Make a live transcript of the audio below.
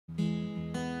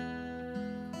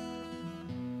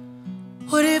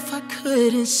What if I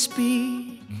couldn't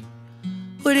speak?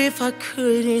 What if I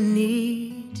couldn't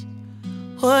eat?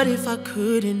 What if I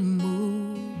couldn't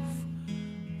move?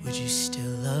 Would you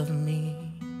still love me?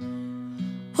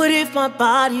 What if my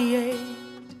body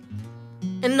ached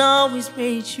and always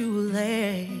made you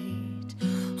late?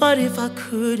 What if I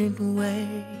couldn't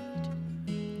wait?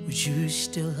 Would you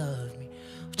still love me?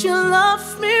 Would you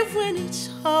love me when it's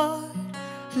hard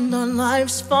and our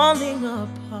life's falling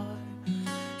apart?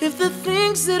 If the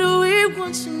things that we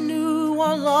once knew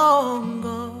are long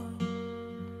gone,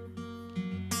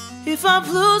 if our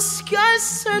blue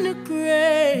skies turn to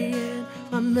gray and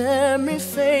my memory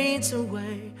fades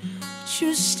away, would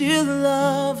you still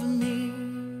love me?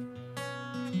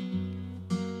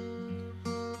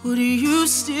 Would you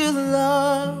still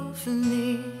love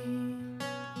me?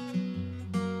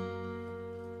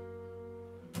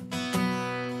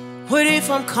 What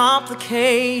if I'm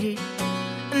complicated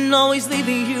and always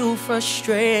leaving you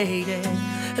frustrated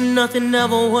and nothing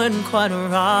ever went quite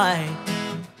right?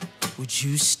 Would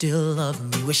you still love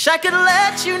me? Wish I could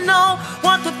let you know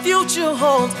what the future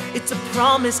holds. It's a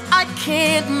promise I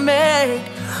can't make.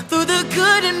 Through the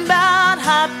good and bad,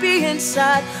 happy and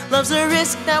sad, love's a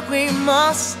risk that we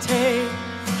must take.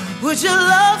 Would you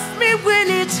love me when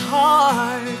it's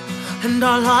hard and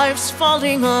our lives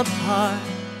falling apart?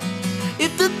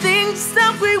 If the things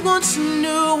that we once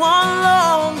knew are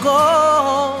long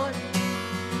gone,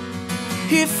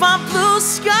 if our blue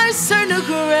skies turn to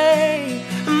gray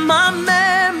and my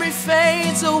memory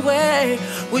fades away,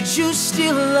 would you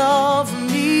still love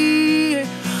me?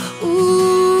 Ooh,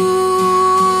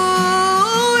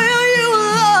 will you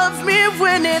love me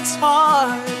when it's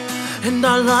hard and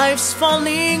our life's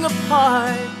falling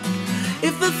apart?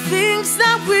 If the things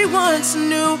that we once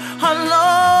knew are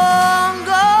long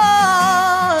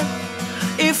gone,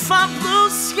 if our blue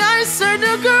skies turn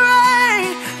to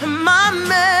gray and my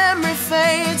memory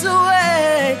fades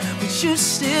away, would you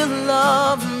still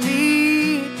love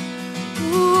me?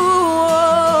 Ooh,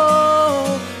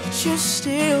 would you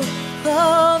still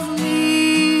love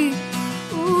me?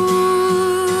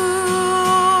 Ooh,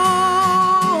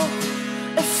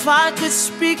 if I could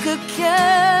speak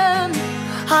again,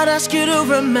 I'd ask you to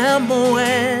remember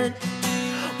when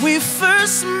we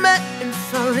first met and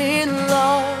fell in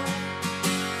love.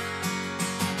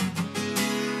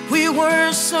 We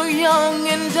were so young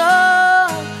and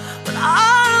dumb, but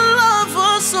our love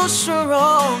was so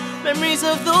strong. Memories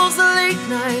of those late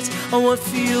nights are what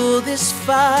fuel this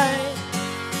fight.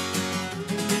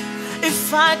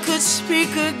 If I could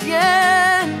speak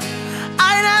again,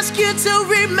 I'd ask you to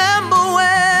remember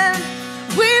when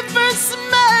we first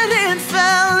met and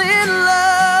fell in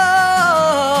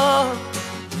love.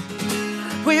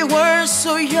 We were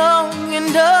so young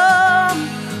and dumb,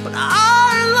 but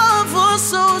our love was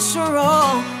so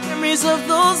strong. Memories of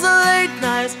those late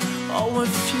nights are what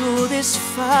fuel this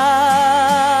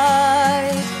fight.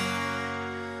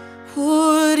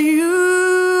 Would you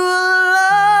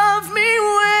love me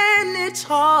when it's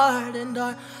hard and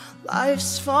our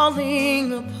life's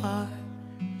falling apart?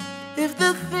 If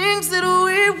the things that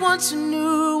we once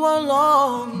knew are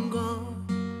long gone,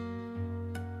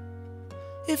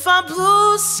 if our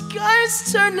blue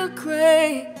skies turn to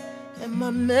gray and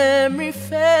my memory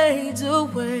fades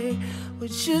away,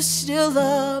 would you still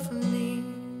love me?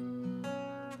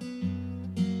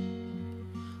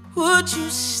 Would you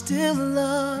still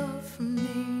love me?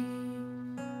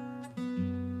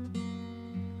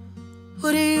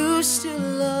 Would you still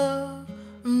love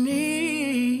me?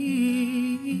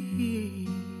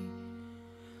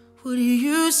 Would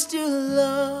you still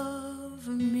love